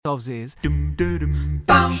ourselves is.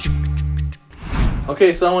 Okay,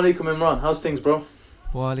 Assalamu alaikum Imran. How's things, bro?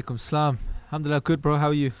 Wa alaikum salam. Alhamdulillah, good, bro. How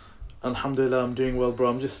are you? Alhamdulillah, I'm doing well, bro.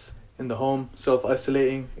 I'm just in the home,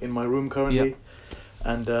 self-isolating in my room currently. Yep.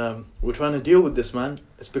 And we're trying to deal with this, man.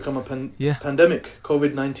 It's become a Yeah. pandemic,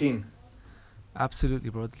 COVID-19. Absolutely,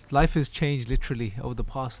 bro. Life has changed literally over the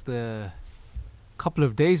past couple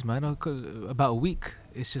of days, man. About a week.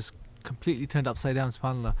 It's just completely turned upside down,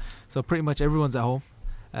 subhanAllah. So pretty much everyone's at home.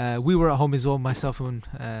 We were at home as well, myself and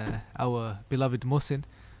our beloved Mohsin,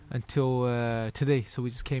 until today. So we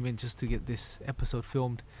just came in just to get this episode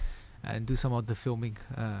filmed and do some of the filming.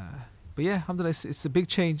 But yeah, alhamdulillah, it's a big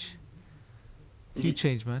change. Huge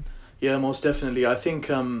change, man. Yeah, most definitely. I think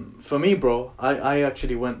for me, bro, I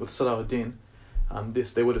actually went with Salahuddin.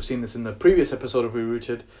 They would have seen this in the previous episode of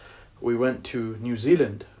Rerooted. We went to New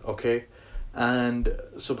Zealand, okay? And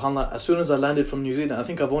subhanAllah, as soon as I landed from New Zealand, I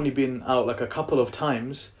think I've only been out like a couple of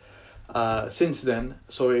times since then.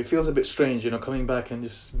 So it feels a bit strange, coming back and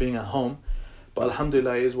just being at home. But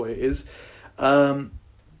alhamdulillah, it is what it is.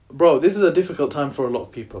 Bro, this is a difficult time for a lot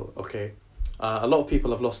of people, okay? A lot of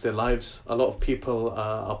people have lost their lives. A lot of people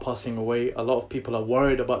are passing away. A lot of people are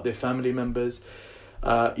worried about their family members.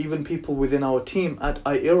 Even people within our team at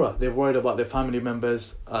iERA, they're worried about their family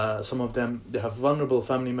members. Some of them, they have vulnerable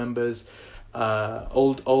family members.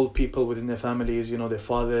 Old people within their families, their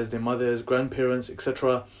fathers, their mothers, grandparents,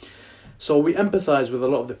 etc. So we empathize with a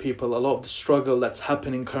lot of the people, a lot of the struggle that's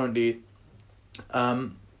happening currently.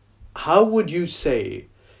 How would you say,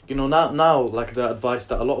 now like the advice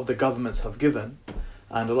that a lot of the governments have given,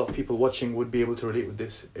 and a lot of people watching would be able to relate with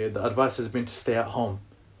this, the advice has been to stay at home,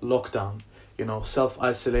 lockdown,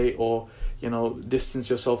 self-isolate, or distance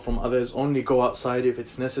yourself from others, only go outside if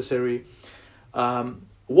it's necessary.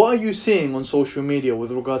 What are you seeing on social media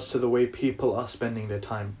with regards to the way people are spending their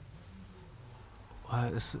time?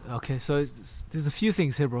 Okay, so there's a few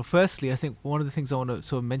things here, bro. Firstly, I think one of the things I want to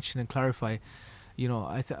sort of mention and clarify,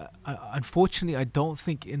 unfortunately, I don't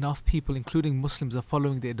think enough people, including Muslims, are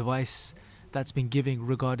following the advice that's been given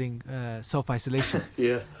regarding self-isolation.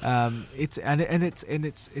 Yeah.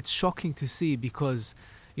 It's shocking to see because,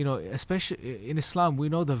 especially in Islam, we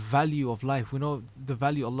know the value of life. We know the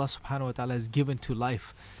value Allah subhanahu wa ta'ala has given to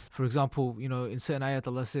life. For example, in certain ayat,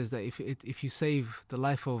 Allah says that if you save the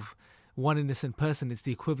life of one innocent person, it's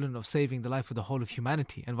the equivalent of saving the life of the whole of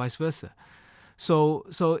humanity, and vice versa. So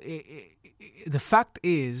the fact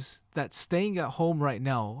is that staying at home right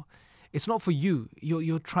now, it's not for you.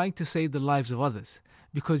 You're trying to save the lives of others,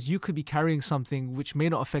 because you could be carrying something which may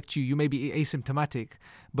not affect you. You may be asymptomatic,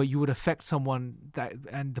 but you would affect someone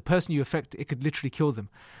and the person you affect, it could literally kill them.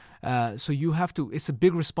 So you have to. It's a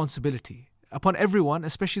big responsibility upon everyone,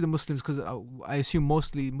 especially the Muslims, because I assume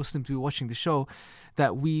mostly Muslims will be watching the show,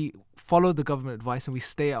 that we follow the government advice and we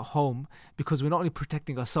stay at home, because we're not only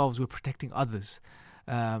protecting ourselves, we're protecting others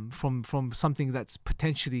from something that's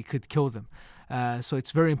potentially could kill them. So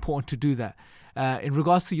it's very important to do that. In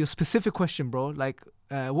regards to your specific question, bro,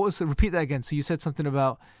 repeat that again. So you said something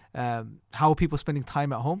about how are people spending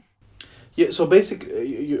time at home? Yeah, so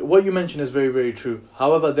basically, what you mentioned is very, very true.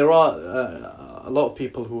 However, there are a lot of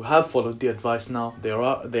people who have followed the advice now. They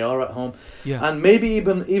are at home. Yeah. And maybe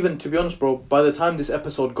even to be honest, bro, by the time this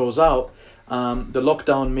episode goes out, the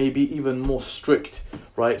lockdown may be even more strict,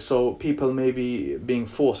 right? So people may be being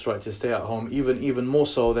forced, right, to stay at home, even more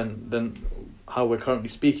so than how we're currently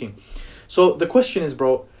speaking. So the question is,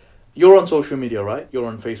 bro, you're on social media, right? You're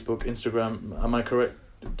on Facebook, Instagram. Am I correct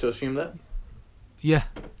to assume that? Yeah.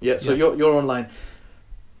 Yeah, so you're online.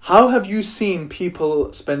 How have you seen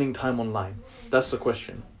people spending time online? That's the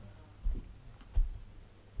question.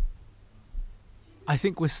 I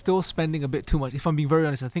think we're still spending a bit too much. If I'm being very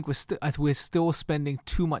honest, I think we're still spending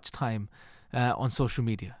too much time on social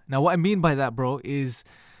media. Now, what I mean by that, bro, is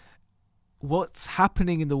what's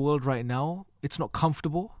happening in the world right now. It's not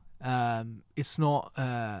comfortable. It's not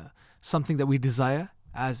something that we desire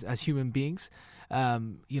as human beings.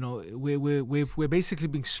 We're basically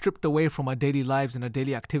being stripped away from our daily lives and our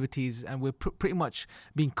daily activities, and we're pretty much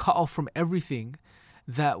being cut off from everything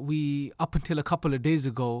that we, up until a couple of days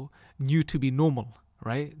ago, knew to be normal,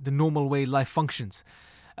 right? The normal way life functions.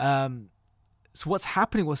 So what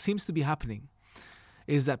seems to be happening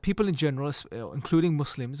is that people in general, including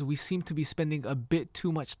Muslims, we seem to be spending a bit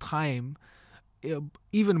too much time,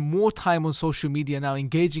 even more time on social media now,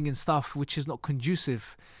 engaging in stuff which is not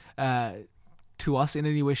conducive to us in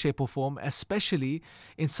any way, shape or form, especially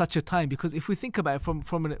in such a time. Because if we think about it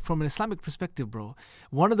from an Islamic perspective, bro,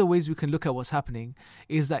 one of the ways we can look at what's happening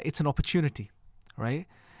is that it's an opportunity, right?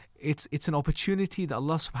 It's an opportunity that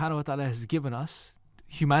Allah subhanahu wa ta'ala has given us,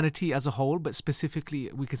 humanity as a whole, but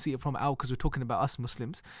specifically we can see it from our, because we're talking about us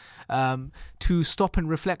Muslims, to stop and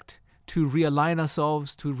reflect, to realign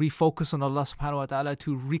ourselves, to refocus on Allah subhanahu wa ta'ala,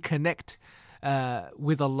 to reconnect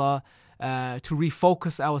with Allah, to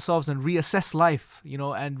refocus ourselves and reassess life,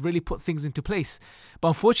 and really put things into place. But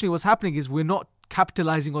unfortunately what's happening is we're not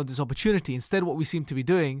capitalizing on this opportunity. Instead, what we seem to be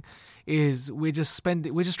doing is we're just trying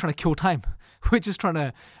to kill time. We're just trying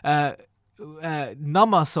to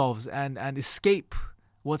numb ourselves and escape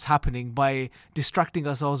what's happening by distracting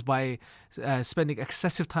ourselves, by spending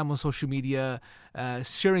excessive time on social media,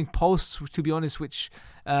 sharing posts, to be honest, which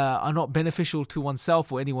are not beneficial to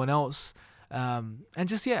oneself or anyone else. And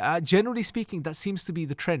just, generally speaking, that seems to be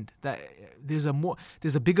the trend, that there's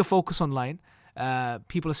a bigger focus online.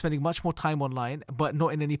 People are spending much more time online, but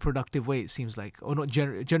not in any productive way, it seems like, or not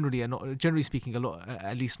generally speaking, a lot,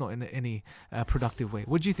 at least not in any productive way.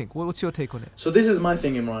 What do you think? What's your take on it? So this is my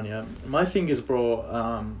thing, Imran. Yeah, my thing is,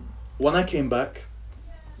 bro. When I came back,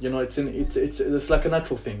 it's like a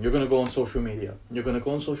natural thing. You're gonna go on social media. You're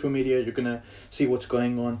gonna see what's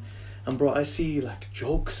going on. And bro, I see like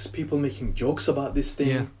jokes, people making jokes about this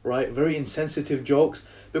thing, right? Very insensitive jokes.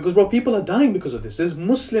 Because bro, people are dying because of this. There's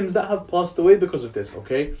Muslims that have passed away because of this,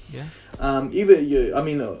 okay? Yeah.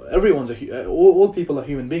 Everyone's all people are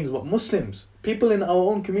human beings, but Muslims, people in our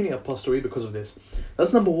own community have passed away because of this.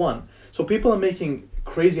 That's number one. So people are making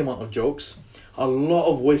crazy amount of jokes, a lot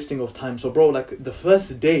of wasting of time. So bro, like the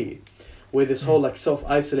first day where this whole like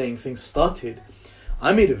self-isolating thing started,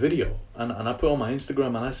 I made a video and I put it on my Instagram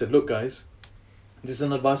and I said, look guys, this is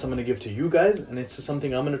an advice I'm going to give to you guys, and it's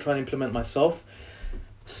something I'm going to try and implement myself.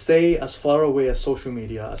 Stay as far away as social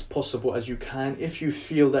media as possible as you can if you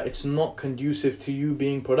feel that it's not conducive to you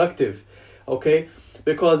being productive, okay?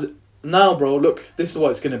 Because now, bro, look, this is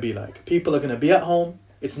what it's going to be like. People are going to be at home.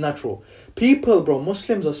 It's natural. People, bro,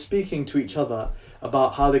 Muslims are speaking to each other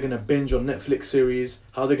about how they're going to binge on Netflix series,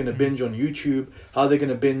 how they're going to binge on YouTube, how they're going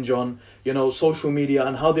to binge on, social media,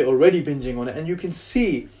 and how they're already binging on it. And you can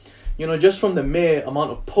see, just from the mere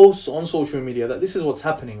amount of posts on social media that this is what's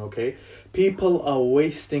happening, okay? People are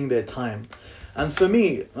wasting their time. And for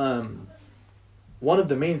me, one of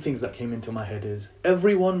the main things that came into my head is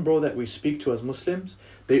everyone, bro, that we speak to as Muslims,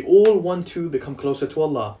 they all want to become closer to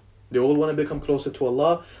Allah. They all want to become closer to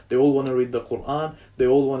Allah. They all want to read the Quran. They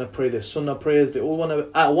all want to pray their sunnah prayers. They all want to,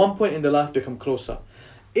 at one point in their life, become closer.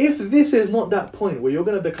 If this is not that point where you're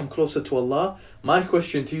going to become closer to Allah, my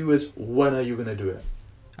question to you is, when are you going to do it?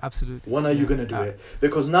 Absolutely. When are you going to do it?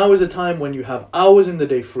 Because now is a time when you have hours in the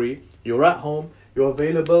day free. You're at home. You're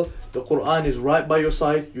available. The Quran is right by your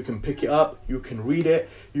side. You can pick it up. You can read it.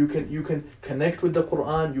 You can connect with the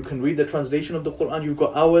Quran. You can read the translation of the Quran. You've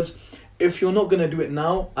got hours. If you're not going to do it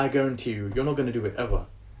now, I guarantee you're not going to do it ever.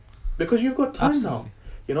 Because you've got time now.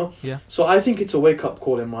 Yeah. So I think it's a wake-up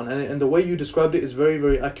call, Imran. And the way you described it is very,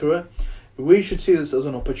 very accurate. We should see this as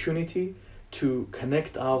an opportunity to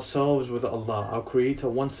connect ourselves with Allah, our Creator,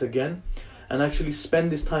 once again, and actually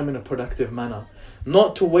spend this time in a productive manner.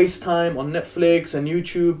 Not to waste time on Netflix and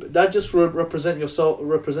YouTube. That just represents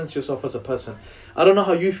yourself as a person. I don't know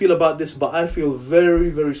how you feel about this, but I feel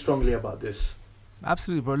very, very strongly about this.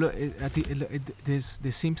 Absolutely, bro. Look,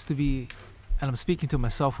 there seems to be, and I'm speaking to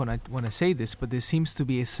myself when I say this, but there seems to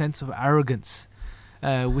be a sense of arrogance,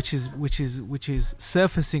 which is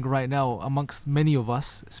surfacing right now amongst many of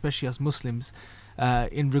us, especially as Muslims,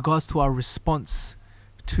 in regards to our response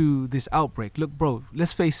to this outbreak. Look, bro,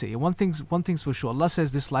 let's face it. One thing's for sure. Allah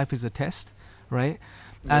says this life is a test, right?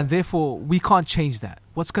 Yeah. And therefore, we can't change that.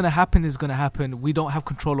 What's going to happen is going to happen. We don't have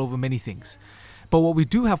control over many things. But what we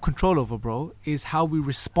do have control over, bro, is how we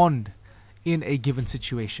respond in a given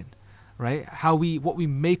situation, right? What we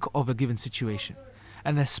make of a given situation.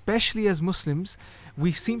 And especially as Muslims,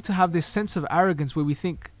 we seem to have this sense of arrogance where we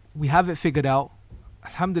think we have it figured out.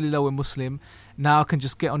 Alhamdulillah, we're Muslim. Now I can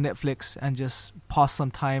just get on Netflix and just pass some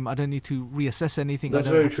time. I don't need to reassess anything. That's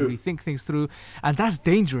I don't have true. to rethink things through. And that's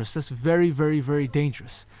dangerous. That's very, very, very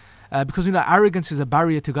dangerous. Because, arrogance is a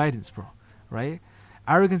barrier to guidance, bro, right?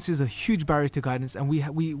 Arrogance is a huge barrier to guidance, and we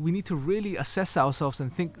need to really assess ourselves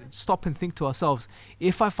and stop and think to ourselves,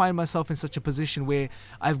 if I find myself in such a position where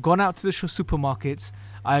I've gone out to the supermarkets,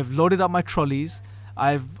 I've loaded up my trolleys,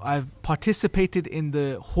 I've participated in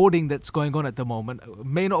the hoarding that's going on at the moment. It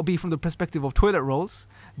may not be from the perspective of toilet rolls,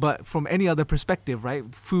 but from any other perspective, right?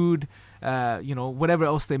 Food, whatever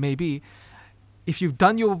else there may be. If you've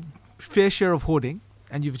done your fair share of hoarding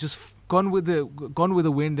and you've just gone with the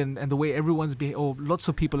wind and the way everyone's or lots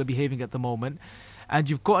of people are behaving at the moment, and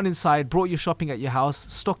you've gotten inside, brought your shopping at your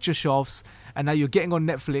house, stocked your shelves, and now you're getting on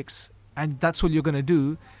Netflix, and that's what you're going to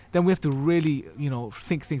do, then we have to really,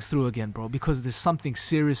 think things through again, bro, because there's something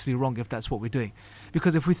seriously wrong if that's what we're doing.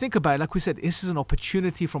 Because if we think about it, like we said, this is an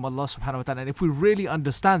opportunity from Allah subhanahu wa ta'ala. And if we really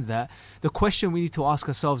understand that, the question we need to ask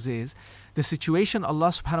ourselves is, the situation Allah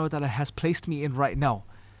subhanahu wa ta'ala has placed me in right now,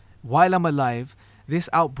 while I'm alive, this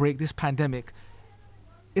outbreak, this pandemic,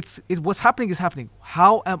 what's happening is happening.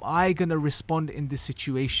 How am I going to respond in this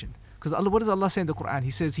situation? Because what does Allah say in the Quran?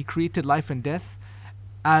 He says He created life and death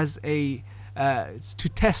as to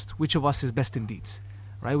test which of us is best in deeds,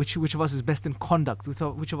 right? Which of us is best in conduct,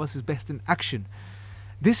 which of us is best in action.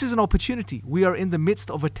 This is an opportunity. We are in the midst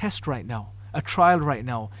of a test right now, a trial right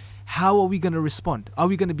now. How are we going to respond? Are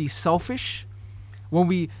we going to be selfish when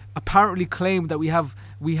we apparently claim that we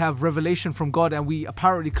have revelation from God, and we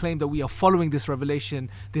apparently claim that we are following this revelation,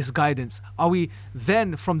 this guidance? Are we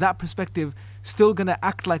then, from that perspective, still going to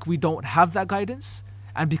act like we don't have that guidance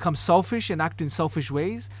and become selfish and act in selfish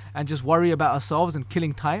ways and just worry about ourselves and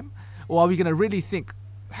killing time? Or are we going to really think,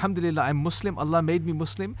 Alhamdulillah, I'm Muslim, Allah made me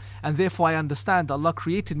Muslim, and therefore I understand that Allah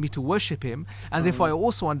created me to worship Him, and therefore I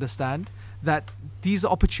also understand that these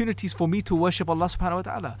are opportunities for me to worship Allah subhanahu wa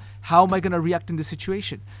ta'ala. How am I going to react in this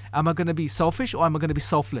situation? Am I going to be selfish, or am I going to be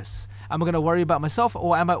selfless? Am I going to worry about myself,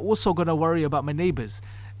 or am I also going to worry about my neighbors,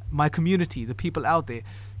 my community, the people out there?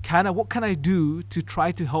 What can I do to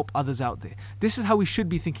try to help others out there? This is how we should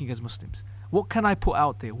be thinking as Muslims. What can I put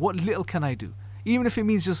out there? What little can I do? Even if it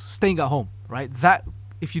means just staying at home, right? That,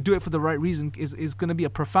 if you do it for the right reason, is going to be a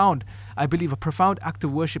profound act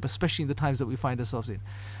of worship, especially in the times that we find ourselves in.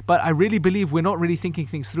 But I really believe we're not really thinking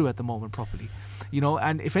things through at the moment properly,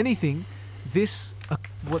 and if anything,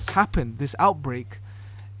 what's happened, this outbreak,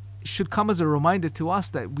 should come as a reminder to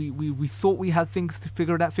us that we thought we had things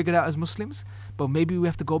figured out as Muslims, but maybe we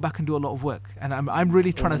have to go back and do a lot of work. And I'm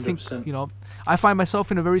really trying 100%. To think, I find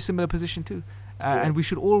myself in a very similar position too, and we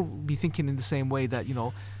should all be thinking in the same way that,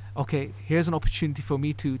 okay, here's an opportunity for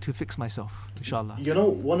me to fix myself, inshallah.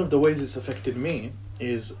 One of the ways it's affected me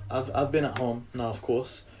is I've been at home now, of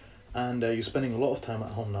course, and you're spending a lot of time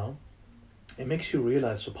at home now. It makes you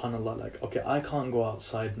realize, subhanallah, like, okay, I can't go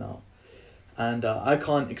outside now, and I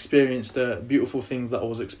can't experience the beautiful things that I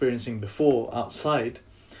was experiencing before outside,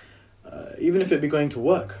 even if it be going to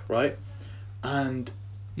work, right? And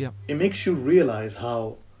it makes you realize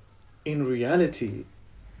how, in reality,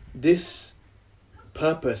 this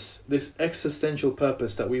purpose, this existential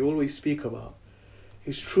purpose that we always speak about,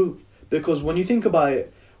 is true. Because when you think about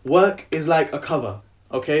it, work is like a cover,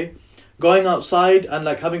 okay? Going outside and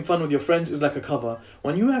like having fun with your friends is like a cover.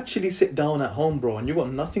 When you actually sit down at home, bro, and you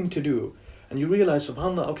got nothing to do, and you realize,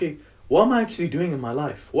 subhanAllah, okay, what am I actually doing in my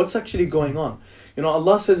life? What's actually going on?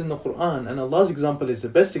 Allah says in the Quran, and Allah's example is the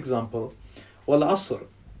best example, وَالْعَصْرِ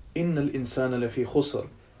إِنَّ الْإِنسَانَ لَفِي خُسْرٍ.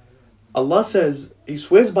 Allah says, He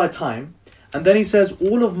swears by time, and then He says,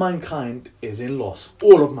 all of mankind is in loss.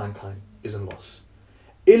 All of mankind is in loss.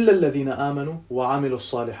 إِلَّا الَّذِينَ آمَنُوا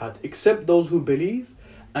وَعَمِلُوا الصَّالِحَاتِ, except those who believe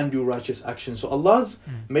and do righteous actions. So Allah's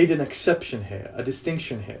made an exception here, a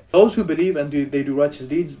distinction here. Those who believe and they do righteous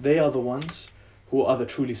deeds, they are the ones who are the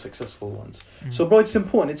truly successful ones. So bro, it's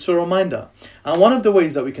important, it's a reminder. And one of the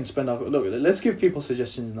ways that we can spend let's give people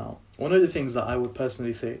suggestions now. One of the things that I would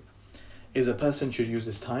personally say is a person should use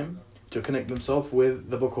this time to connect themselves with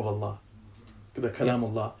the book of Allah, the Kalam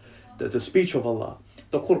Allah, the speech of Allah,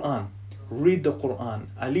 the Quran. Read the Quran,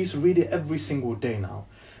 at least read it every single day now.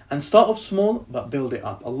 And start off small, but build it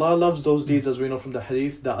up. Allah loves those deeds, as we know from the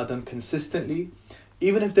hadith, that are done consistently,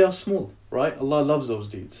 even if they are small, right? Allah loves those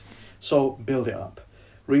deeds. So build it up.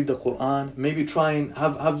 Read the Quran. Maybe try and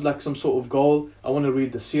have like some sort of goal. I want to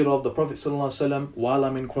read the seerah of the Prophet ﷺ while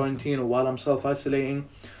I'm in quarantine or while I'm self-isolating.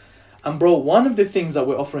 And bro, one of the things that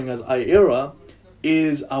we're offering as iEra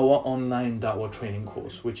is our online da'wah training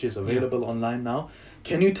course, which is available online now.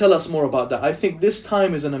 Can you tell us more about that? I think this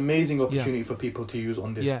time is an amazing opportunity for people to use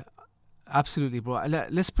on this. Yeah, absolutely, bro.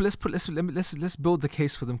 Let's build the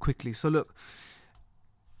case for them quickly. So look,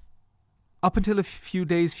 up until a few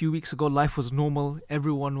weeks ago, life was normal.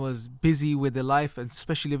 Everyone was busy with their life, and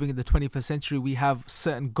especially living in the 21st century, we have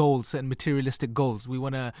certain goals, certain materialistic goals. We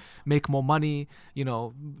want to make more money.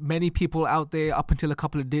 Many people out there, up until a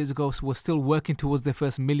couple of days ago, were still working towards their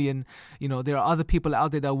first million. There are other people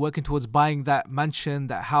out there that are working towards buying that mansion,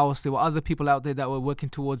 that house. There were other people out there that were working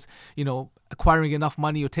towards, acquiring enough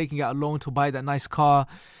money or taking out a loan to buy that nice car.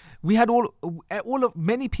 We had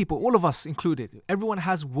many people, all of us included. Everyone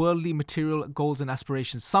has worldly, material goals and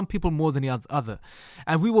aspirations. Some people more than the other.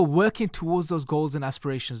 And we were working towards those goals and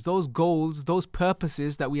aspirations, those goals, those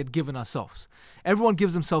purposes that we had given ourselves. Everyone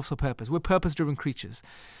gives themselves a purpose. We're purpose-driven creatures.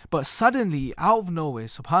 But suddenly, out of nowhere,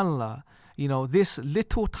 subhanAllah, this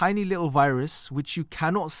little tiny little virus, which you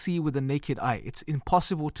cannot see with the naked eye, it's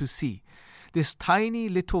impossible to see. This tiny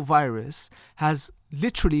little virus has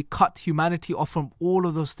literally cut humanity off from all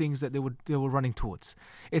of those things that they were running towards.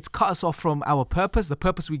 It's cut us off from our purpose, the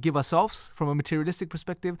purpose we give ourselves from a materialistic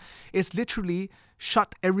perspective. It's literally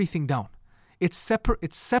shut everything down. It's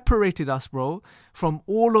separated us, bro, from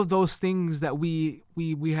all of those things that we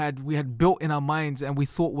had built in our minds and we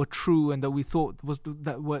thought were true and that we thought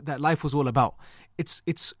that life was all about.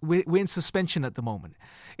 We're in suspension at the moment.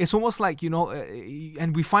 It's almost like,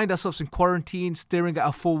 and we find ourselves in quarantine, staring at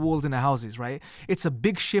our four walls in our houses, right? It's a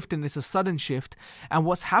big shift and it's a sudden shift. And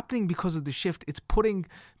what's happening because of the shift, it's putting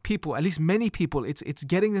people, at least many people, it's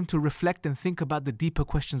getting them to reflect and think about the deeper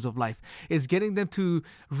questions of life. It's getting them to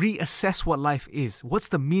reassess what life is. What's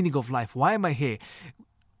the meaning of life? Why am I here?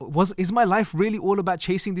 Is my life really all about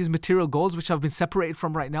chasing these material goals which I've been separated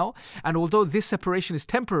from right now? And although this separation is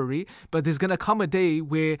temporary, but there's going to come a day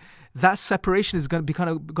where that separation is going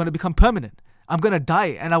to become permanent. I'm going to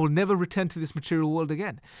die and I will never return to this material world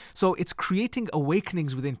again. So it's creating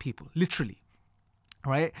awakenings within people, literally,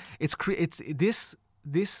 right? It's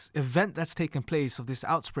this event that's taken place of this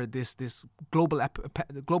outspread, this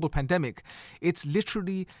global pandemic. It's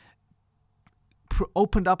literally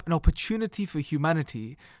opened up an opportunity for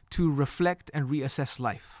humanity to reflect and reassess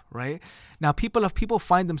life, right? Now, people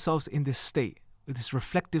find themselves in this state, this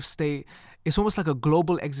reflective state. It's almost like a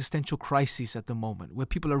global existential crisis at the moment where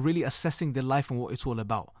people are really assessing their life and what it's all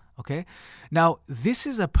about, okay? Now, this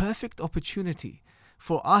is a perfect opportunity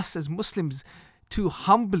for us as Muslims to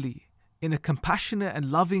humbly, in a compassionate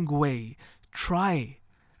and loving way, try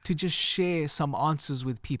to just share some answers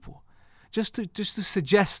with people. Just to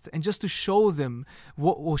suggest and just to show them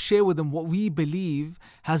or share with them what we believe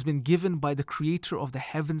has been given by the Creator of the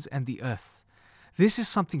heavens and the earth. This is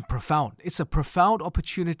something profound. It's a profound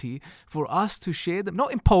opportunity for us to share them,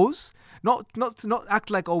 not impose, not act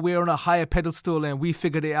like, oh, we're on a higher pedestal and we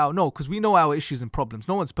figured it out. No, because we know our issues and problems.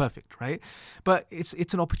 No one's perfect, right? But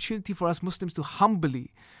it's an opportunity for us Muslims to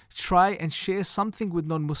humbly try and share something with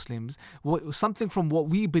non-Muslims, something from what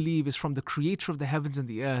we believe is from the Creator of the heavens and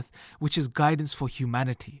the earth, which is guidance for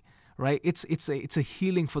humanity, right? It's a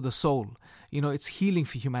healing for the soul. It's healing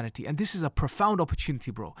for humanity. And this is a profound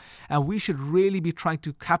opportunity, bro. And we should really be trying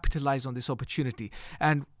to capitalize on this opportunity.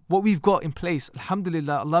 And what we've got in place,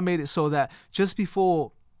 alhamdulillah, Allah made it so that just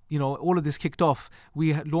before, all of this kicked off, we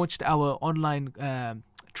had launched our online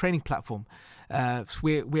training platform.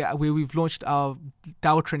 Where we've launched our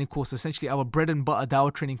Dawah training course, essentially our bread and butter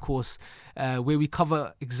Dawah training course, where we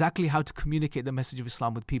cover exactly how to communicate the message of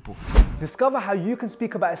Islam with people. Discover how you can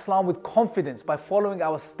speak about Islam with confidence by following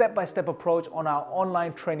our step-by-step approach on our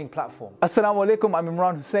online training platform. Assalamu alaikum, I'm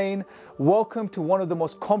Imran Hussain. Welcome to one of the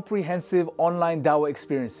most comprehensive online Dawah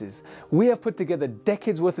experiences. We have put together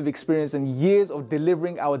decades worth of experience and years of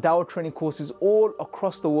delivering our Dawah training courses all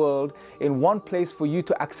across the world in one place for you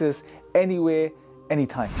to access anywhere,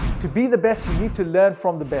 anytime. To be the best, you need to learn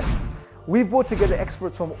from the best. We've brought together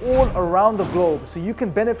experts from all around the globe so you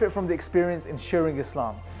can benefit from the experience in sharing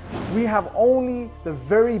Islam. We have only the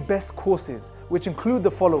very best courses, which include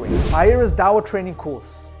the following: Ayera's Dawah training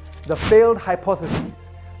course, the failed hypotheses,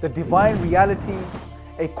 the divine reality,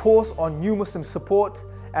 a course on new Muslim support,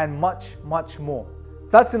 and much, much more.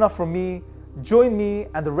 That's enough from me. Join me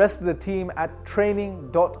and the rest of the team at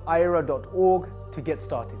training.ayera.org to get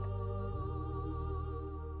started.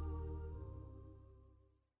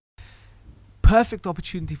 Perfect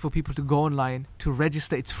opportunity for people to go online to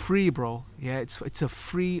register. It's free, bro. Yeah, it's a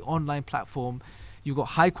free online platform. You've got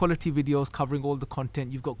high quality videos covering all the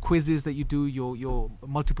content. You've got quizzes that you do, your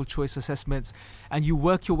multiple choice assessments, and you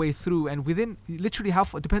work your way through. And within literally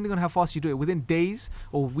depending on how fast you do it, within days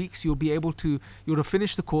or weeks, you'll have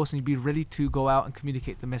finished the course and you'll be ready to go out and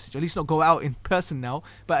communicate the message. At least not go out in person now,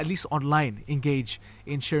 but at least online, engage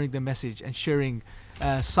in sharing the message and sharing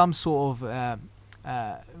some sort of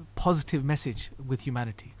positive message with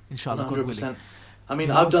humanity, inshallah. 100%. I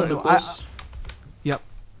mean, I've done the course. Yep.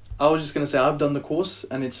 I was just gonna say I've done the course,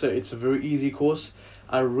 and it's a very easy course.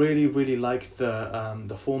 I really liked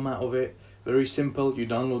the format of it. Very simple. You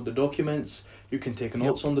download the documents. You can take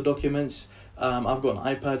notes on the documents. I've got an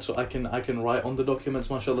iPad, so I can write on the documents.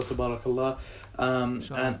 MashaAllah, tabarakallah.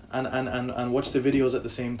 And watch the videos at the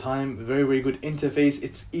same time. Very good interface.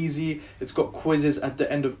 It's easy. It's got quizzes at the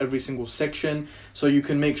end of every single section, so you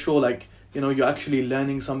can make sure you're actually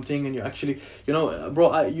learning something, and you actually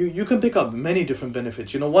bro, you can pick up many different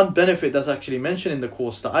benefits. One benefit that's actually mentioned in the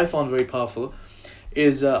course that I found very powerful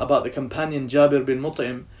is about the companion Jabir bin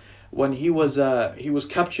Mut'im when he was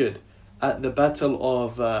captured at the battle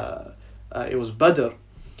of it was Badr.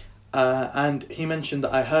 And he mentioned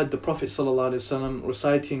that I heard the Prophet ﷺ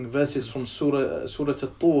reciting verses from Surah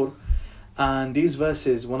At-Tur, and these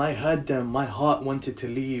verses, when I heard them, my heart wanted to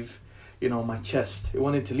leave, my chest. It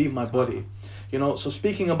wanted to leave my body. So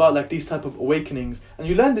speaking about like these type of awakenings, and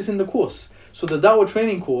you learn this in the course. So the Dawah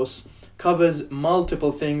training course covers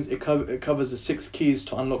multiple things. It covers the 6 keys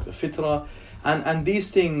to unlock the fitrah, and these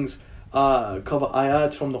things cover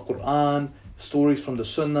ayat from the Quran, stories from the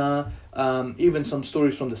Sunnah, even some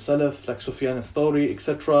stories from the Salaf like Sufyan al-Thawri,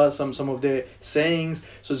 etc. Some of their sayings.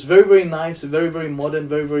 So it's very, very nice, very, very modern,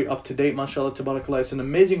 very, very up to date. MashaAllah, tabarakallah. It's an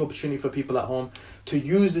amazing opportunity for people at home to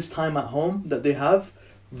use this time at home that they have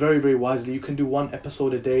very, very wisely. You can do 1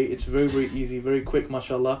 episode a day. It's very, very easy, very quick,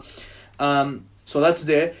 MashaAllah. So that's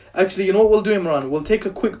there. Actually, you know what we'll do, Imran? We'll take a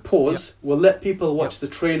quick pause. Yep. We'll let people watch the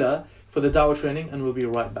trailer for the Dawah training, and we'll be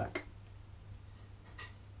right back.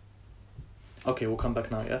 Okay, we'll come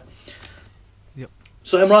back now, yeah? Yep.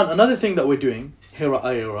 So Imran, another thing that we're doing here at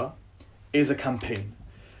iERA is a campaign.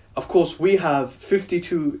 Of course, we have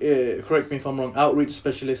 52, correct me if I'm wrong, outreach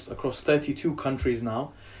specialists across 32 countries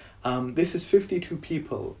now. This is 52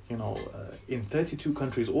 people, in 32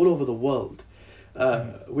 countries all over the world.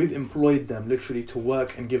 We've employed them literally to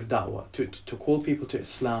work and give da'wah, to call people to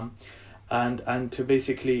Islam, and to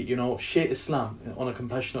basically, share Islam on a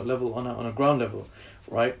compassionate level, on a ground level,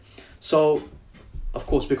 right? So, of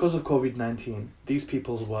course, because of COVID-19, these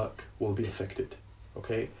people's work will be affected.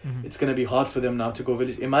 Okay, It's going to be hard for them now to go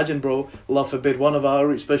village. Imagine, bro, Allah forbid, one of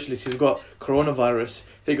our specialists, he's got coronavirus.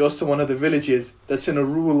 He goes to one of the villages that's in a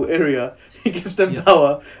rural area. He gives them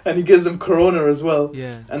dawah, and he gives them corona as well.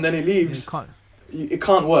 Yeah. And then he leaves. It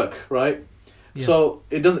can't work, right? Yeah. So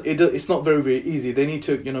it's not very, very easy. They need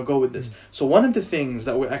to go with this. So one of the things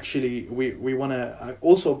that we want to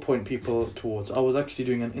also point people towards, I was actually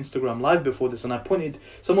doing an Instagram live before this, and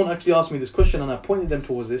someone actually asked me this question, and I pointed them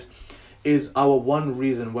towards this, is our One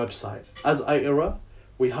Reason website. As iERA,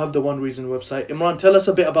 we have the One Reason website. Imran, tell us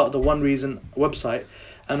a bit about the One Reason website,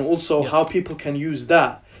 and also how people can use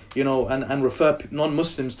that, and refer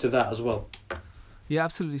non-Muslims to that as well. Yeah,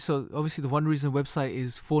 absolutely. So obviously the One Reason website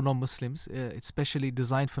is for non-Muslims. It's specially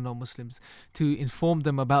designed for non-Muslims to inform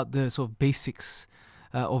them about the sort of basics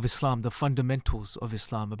of Islam, the fundamentals of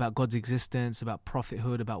Islam, about God's existence, about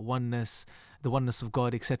prophethood, about oneness, the oneness of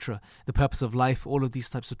God, etc., the purpose of life, all of these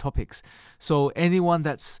types of topics. So anyone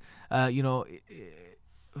that's,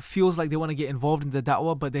 feels like they want to get involved in the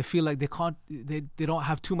da'wah, but they feel like they don't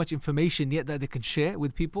have too much information yet that they can share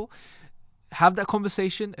with people, have that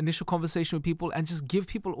initial conversation with people, and just give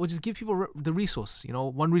people the resource.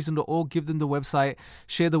 OneReason.org, give them the website,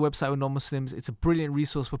 share the website with non-Muslims. It's a brilliant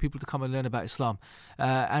resource for people to come and learn about Islam.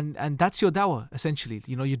 And that's your dawah, essentially.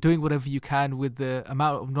 You're doing whatever you can with the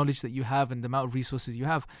amount of knowledge that you have and the amount of resources you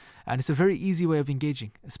have. And it's a very easy way of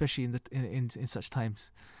engaging, especially in such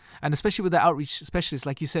times. And especially with the outreach specialists,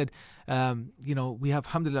 like you said, we have,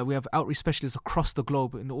 alhamdulillah, we have outreach specialists across the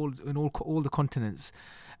globe in all the continents.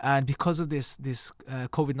 And because of this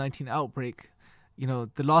COVID-19 outbreak,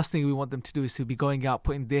 the last thing we want them to do is to be going out,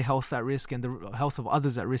 putting their health at risk and the health of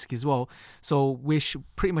others at risk as well. So we're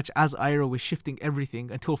pretty much, as iERA, we're shifting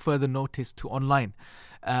everything until further notice to online.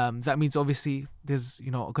 That means obviously there's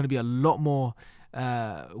going to be a lot more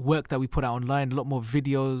work that we put out online, a lot more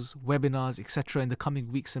videos, webinars, etc. in the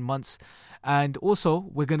coming weeks and months. And also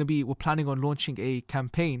we're planning on launching a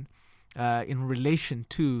campaign in relation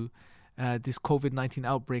to this COVID-19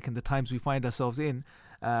 outbreak and the times we find ourselves in,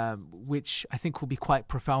 which I think will be quite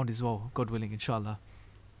profound as well, God willing, inshallah.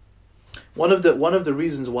 One of the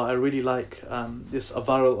reasons why I really like this A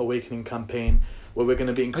Viral Awakening campaign, where we're going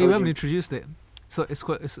to be encouraging... you haven't introduced it. So it's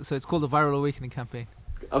called the Viral Awakening campaign.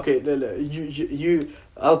 Okay, you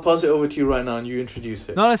I'll pass it over to you right now and you introduce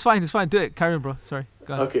it. No, it's fine. Do it. Carry on, bro. Sorry.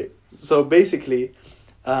 Go on. Okay, so basically,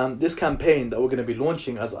 this campaign that we're going to be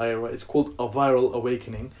launching as iERA, it's called A Viral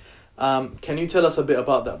Awakening. Can you tell us a bit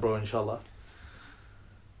about that, bro, inshallah?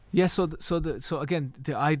 Yeah, so again,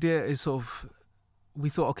 the idea is we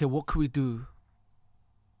thought, okay, what could we do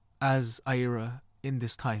as iERA in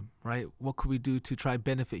this time, right? What could we do to try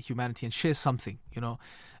benefit humanity and share something,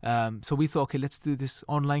 So we thought, okay, let's do this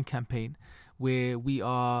online campaign where we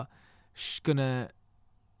are gonna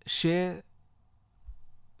share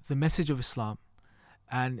the message of Islam,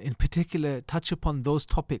 and in particular touch upon those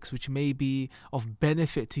topics which may be of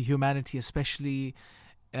benefit to humanity, especially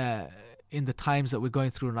in the times that we're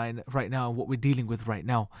going through right now and what we're dealing with right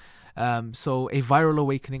now. So A Viral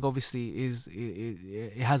Awakening obviously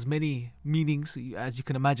it has many meanings, as you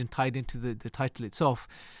can imagine, tied into the title itself.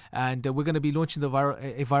 And we're going to be launching A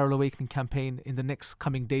Viral Awakening campaign in the next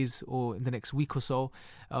coming days or in the next week or so.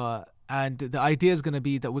 And the idea is going to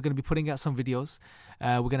be that we're going to be putting out some videos.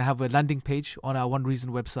 We're going to have a landing page on our One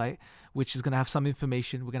Reason website, which is going to have some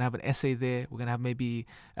information. We're going to have an essay there. We're going to have maybe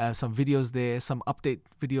some videos there, some update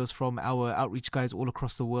videos from our outreach guys all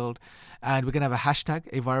across the world. And we're going to have a hashtag,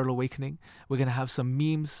 A Viral Awakening. We're going to have some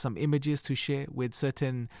memes, some images to share with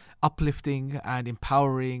certain uplifting and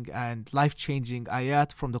empowering and life-changing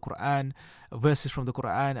ayat from the Quran, verses from the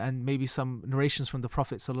Quran, and maybe some narrations from the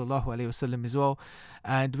Prophet sallallahu alaihi wasallam as well.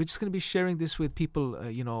 And we're just going to be sharing this with people,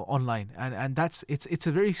 online. And it's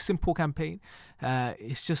a very simple campaign.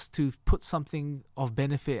 It's just to put something of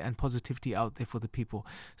benefit and positivity out there for the people.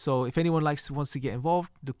 So if anyone wants to get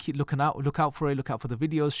involved, keep look out for the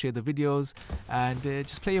videos, share the videos, and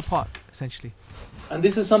just play your part, essentially. And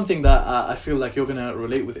this is something that I feel like you're gonna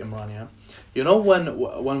relate with, Imran. Yeah, you know,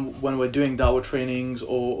 when we're doing da'wah trainings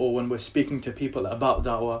or when we're speaking to people about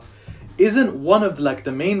da'wah, isn't one of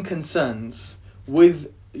the main concerns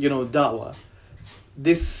with da'wah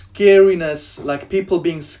this scariness, like people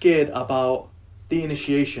being scared about the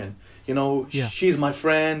initiation? She's my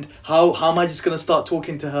friend. How am I just gonna start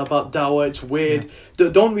talking to her about da'wah? It's weird.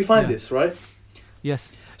 Don't we find this, right?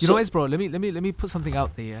 Yes. You know what, bro? Let me put something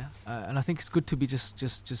out there, and I think it's good to be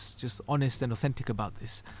just honest and authentic about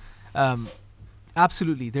this.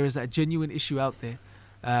 Absolutely, there is that genuine issue out there,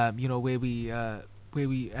 where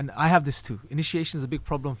we and I have this too. Initiation is a big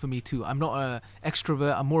problem for me too. I'm not an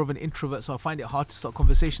extrovert. I'm more of an introvert, so I find it hard to start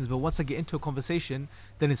conversations. But once I get into a conversation,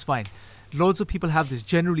 then it's fine. Loads of people have this,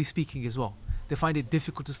 generally speaking, as well. They find it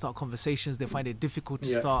difficult to start conversations. They find it difficult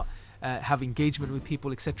to start have engagement with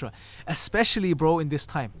people, etc. Especially, bro, in this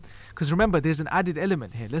time. Because remember, there's an added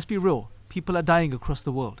element here. Let's be real. People are dying across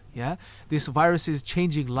the world. Yeah, this virus is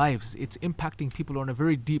changing lives. It's impacting people on a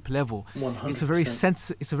very deep level. 100%. It's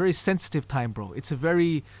a very sensitive time, bro. It's a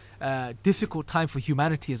very difficult time for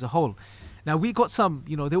humanity as a whole. Now we got some.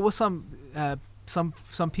 There were some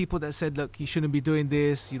people that said, look, you shouldn't be doing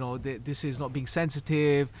this. This is not being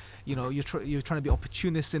sensitive. You're trying to be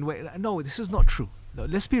opportunist in way. No, this is not true. No,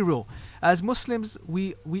 let's be real. As Muslims,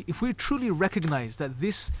 if we truly recognize that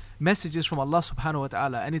this message is from Allah subhanahu wa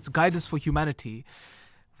ta'ala and it's guidance for humanity,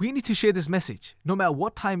 we need to share this message no matter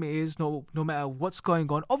what time it is, no matter what's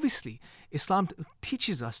going on. Obviously, Islam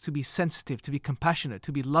teaches us to be sensitive, to be compassionate,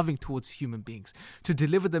 to be loving towards human beings, to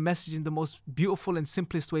deliver the message in the most beautiful and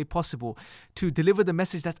simplest way possible, to deliver the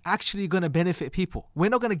message that's actually going to benefit people. We're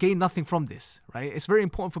not going to gain nothing from this, right? It's very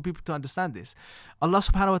important for people to understand this. Allah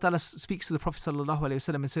subhanahu wa ta'ala speaks to the Prophet sallallahu alaihi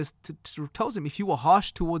wasallam and says, tells him, if you were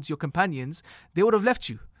harsh towards your companions, they would have left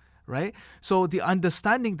you. Right? So the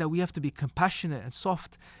understanding that we have to be compassionate and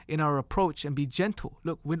soft in our approach and be gentle.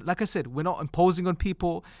 Look, like I said, we're not imposing on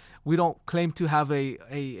people. We don't claim to have be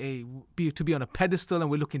on a pedestal and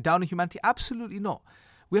we're looking down on humanity. Absolutely not.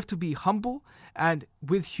 We have to be humble and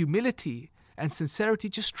with humility and sincerity,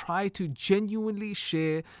 just try to genuinely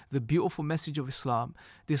share the beautiful message of Islam,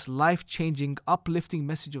 this life-changing, uplifting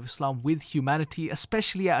message of Islam with humanity,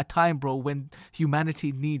 especially at a time, bro, when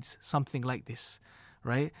humanity needs something like this,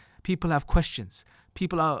 right? People have questions.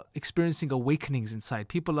 People are experiencing awakenings inside.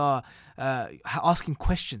 People are asking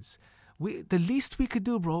questions. The least we could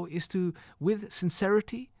do, bro, is to, with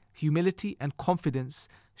sincerity, humility, and confidence,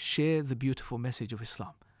 share the beautiful message of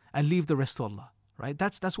Islam and leave the rest to Allah. Right?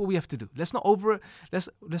 That's what we have to do. Let's not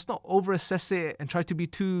over-assess it and try to be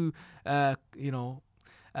too,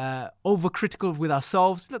 overcritical with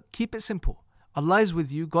ourselves. Look, keep it simple. Allah is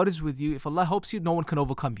with you. God is with you. If Allah helps you, no one can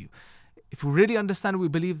overcome you. If we really understand and we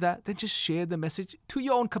believe that, then just share the message to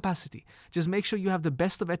your own capacity. Just make sure you have the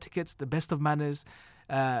best of etiquettes, the best of manners,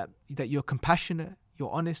 that you're compassionate, you're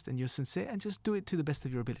honest, and you're sincere, and just do it to the best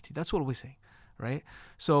of your ability. That's what we're saying, right?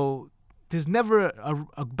 So there's never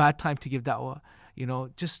a bad time to give da'wah.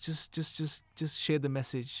 Just share the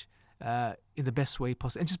message in the best way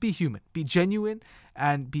possible, and just be human, be genuine,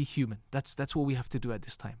 and be human. That's what we have to do at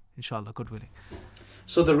this time, inshallah, God willing.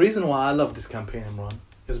 So the reason why I love this campaign, Imran,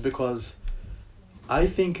 is because I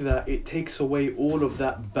think that it takes away all of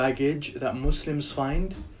that baggage that Muslims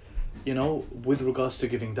find, with regards to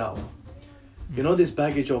giving da'wah. This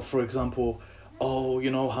baggage of, for example,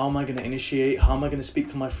 how am I going to initiate? How am I going to speak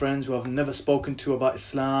to my friends who I've never spoken to about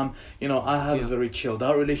Islam? I have a very chilled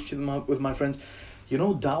out relationship with my friends.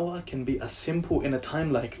 Da'wah can be as simple in a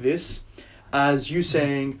time like this as you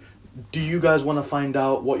saying, do you guys want to find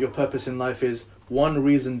out what your purpose in life is?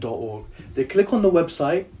 onereason.org. They click on the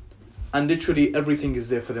website and literally everything is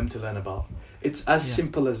there for them to learn about. It's as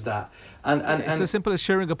simple as that. And it's as simple as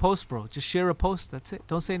sharing a post, bro. Just share a post. That's it.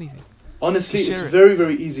 Don't say anything. Honestly, it's Share it. very,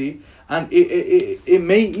 very easy. And it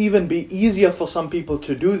may even be easier for some people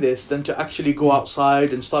to do this than to actually go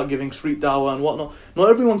outside and start giving street dawah and whatnot. Not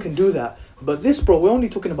everyone can do that. But this, bro, we're only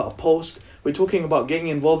talking about a post. We're talking about getting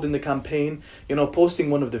involved in the campaign, you know, posting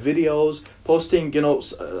one of the videos, posting, you know,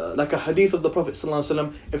 like a hadith of the Prophet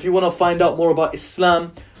ﷺ. If you want to find out more about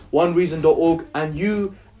Islam, onereason.org. And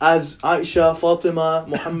you, as Aisha, Fatima,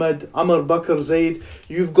 Muhammad, Amr, Bakr, Zaid,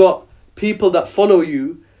 you've got people that follow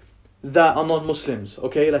you that are non-Muslims,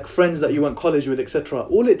 okay, like friends that you went college with, etc.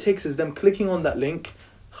 All it takes is them clicking on that link,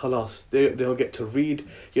 khalas, they'll get to read,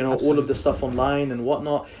 you know, all of the stuff online and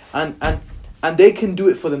whatnot, and they can do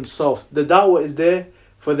it for themselves. The da'wah is there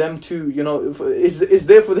for them to, you know, is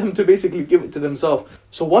there for them to basically give it to themselves.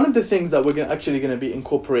 So one of the things that we're actually going to be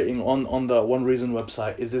incorporating on the One Reason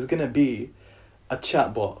website is there's going to be a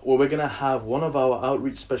chatbot where we're going to have one of our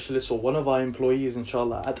outreach specialists or one of our employees,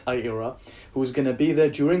 inshallah, at iEra, who's going to be there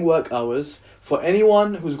during work hours for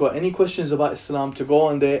anyone who's got any questions about Islam to go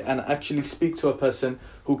on there and actually speak to a person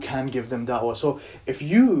who can give them da'wah. So if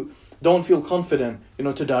you don't feel confident, you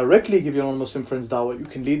know, to directly give your non-Muslim friends da'wah, you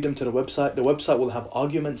can lead them to the website. The website will have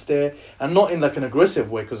arguments there, and not in like an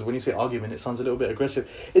aggressive way, because when you say argument, it sounds a little bit aggressive.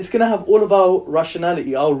 It's going to have all of our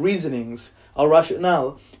rationality, our reasonings, our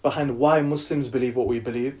rationale behind why Muslims believe what we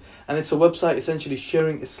believe. And it's a website essentially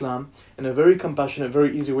sharing Islam in a very compassionate,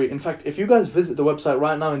 very easy way. In fact, if you guys visit the website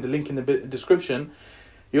right now in the link in the description,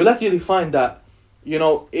 you'll actually find that, you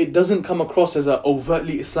know, it doesn't come across as an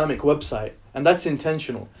overtly Islamic website. And that's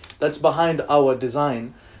intentional. That's behind our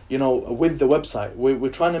design, you know, with the website. We're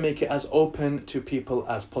trying to make it as open to people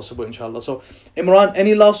as possible, inshallah. So, Imran,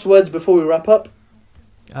 any last words before we wrap up?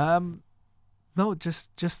 No,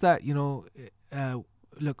 just that, you know,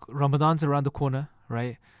 look, Ramadan's around the corner,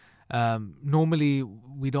 right? Normally,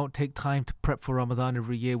 we don't take time to prep for Ramadan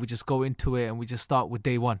every year. We just go into it and we just start with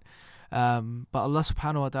day one. But Allah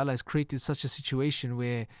subhanahu wa ta'ala has created such a situation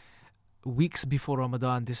where weeks before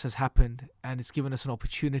Ramadan this has happened, and it's given us an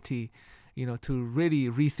opportunity, you know, to really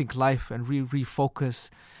rethink life and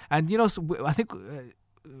refocus. And, you know, so I think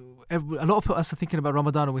a lot of us are thinking about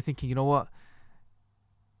Ramadan and we're thinking, you know what,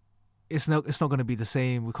 it's not going to be the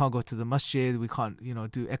same. We can't go to the masjid, we can't, you know,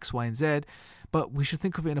 do X, Y, and Z. But we should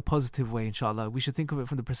think of it in a positive way, inshallah. We should think of it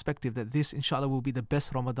from the perspective that this, inshallah, will be the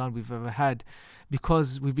best Ramadan we've ever had,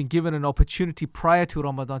 because we've been given an opportunity prior to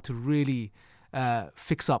Ramadan to really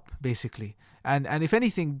fix up, basically. And if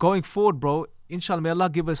anything, going forward, bro, inshallah, may Allah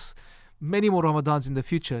give us many more Ramadans in the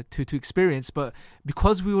future to experience. But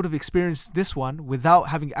because we would have experienced this one without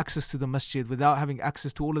having access to the masjid, without having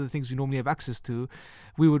access to all of the things we normally have access to,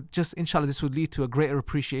 we would just, inshallah, this would lead to a greater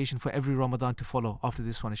appreciation for every Ramadan to follow after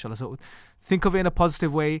this one, inshallah. So think of it in a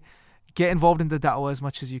positive way. Get involved in the da'wah as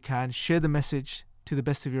much as you can. Share the message to the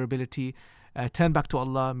best of your ability. Turn back to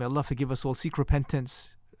Allah. May Allah forgive us all. Seek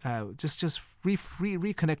repentance. Just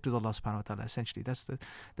reconnect with Allah subhanahu wa ta'ala. Essentially, that's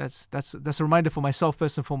a reminder for myself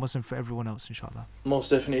first and foremost, and for everyone else, inshallah. Most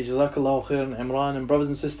definitely. Jazakallahu khairan, Imran. And brothers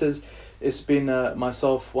and sisters, it's been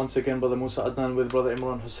myself once again, Brother Musa Adnan, with Brother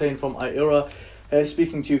Imran Hussein from iEra,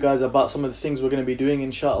 speaking to you guys about some of the things we're going to be doing,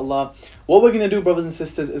 inshallah. What we're going to do, brothers and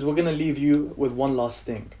sisters, is we're going to leave you with one last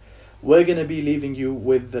thing. We're going to be leaving you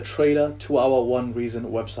with the trailer to our One Reason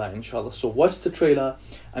website, inshallah. So watch the trailer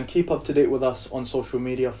and keep up to date with us on social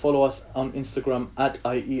media. Follow us on Instagram at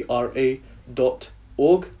iera.org,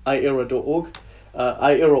 iera.org,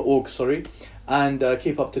 and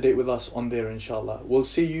keep up to date with us on there, inshallah. We'll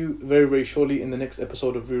see you very, very shortly in the next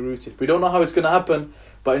episode of Rerooted. We don't know how it's going to happen,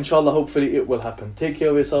 but inshallah, hopefully it will happen. Take care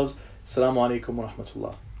of yourselves. Assalamu alaikum wa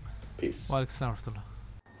rahmatullah. Peace. Wa alaikum assalam wa rahmatullah.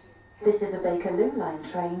 This is a Bakerloo Line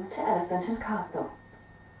train to Elephant and Castle.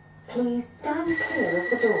 Please stand clear of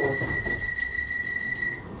the doors.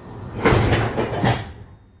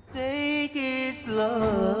 Take it slow.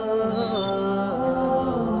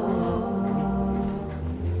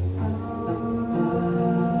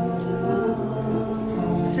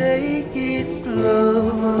 Take it slow.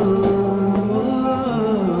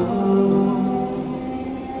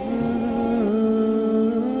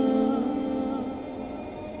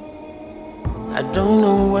 I don't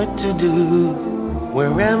know what to do. Where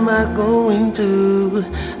am I going to?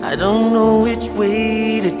 I don't know which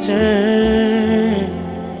way to turn.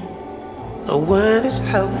 No one is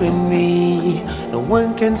helping me. No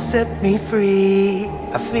one can set me free.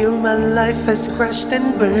 I feel my life has crashed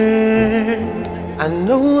and burned. I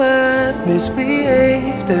know I've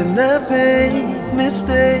misbehaved and I've made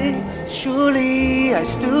mistakes. Surely I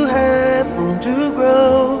still have room to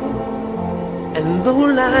grow. And though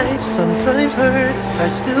life sometimes hurts, I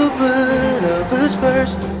still put others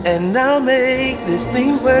first. And I'll make this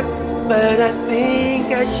thing work. but I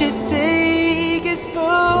think I should take it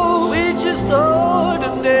slow. We're just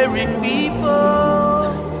ordinary people.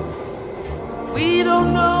 We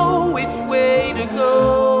don't know which way to go,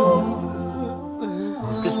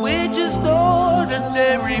 'cause we're just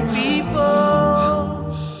ordinary people.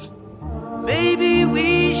 Maybe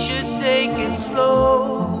we should take it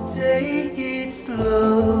slow. Take it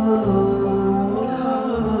slow.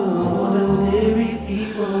 Ordinary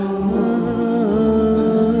people.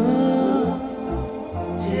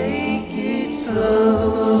 Take it slow.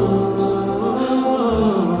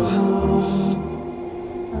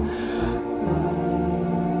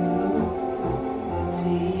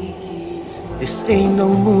 This ain't no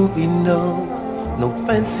movie, no. No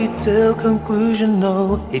fancy tale conclusion,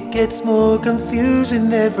 no. It gets more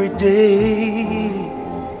confusing every day.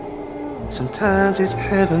 Sometimes it's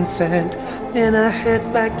heaven sent, then I head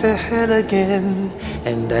back to hell again,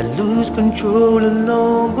 and I lose control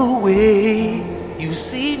along the way. You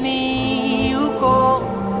see me, you go,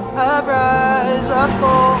 I rise, I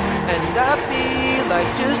fall, and I feel like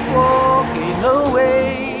just walking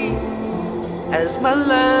away. As my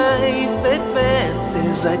life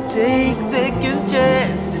advances, I take second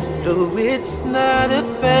chances. Though it's not a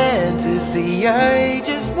fantasy, I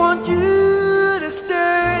just want you to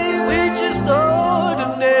stay. We're just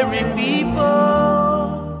ordinary people.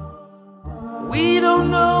 We don't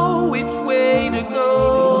know which way to go.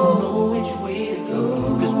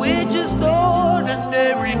 'Cause we're just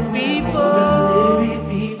ordinary people.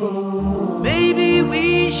 Maybe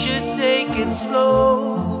we should take it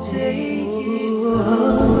slow. Take it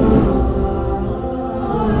slow.